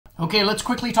Okay, let's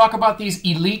quickly talk about these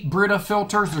Elite Brita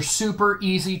filters. They're super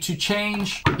easy to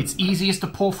change. It's easiest to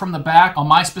pull from the back. On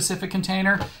my specific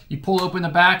container, you pull open the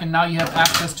back and now you have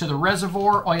access to the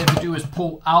reservoir. All you have to do is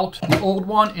pull out the old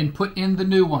one and put in the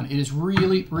new one. It is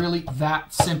really, really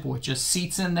that simple. It just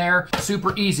seats in there.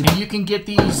 Super easy. And you can get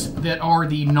these that are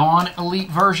the non-Elite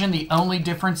version. The only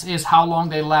difference is how long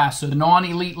they last. So the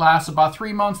non-Elite lasts about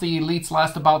 3 months. The Elites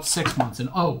last about 6 months. And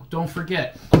oh, don't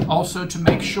forget, also to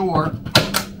make sure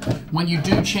when you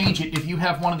do change it, if you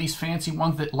have one of these fancy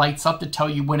ones that lights up to tell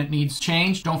you when it needs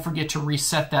changed, don't forget to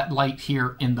reset that light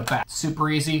here in the back. Super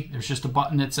easy. There's just a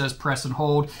button that says press and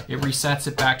hold. It resets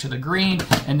it back to the green,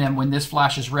 and then when this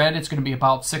flashes red, it's going to be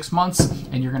about 6 months,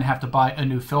 and you're going to have to buy a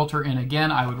new filter. And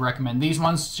again, I would recommend these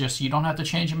ones, just so you don't have to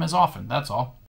change them as often. That's all.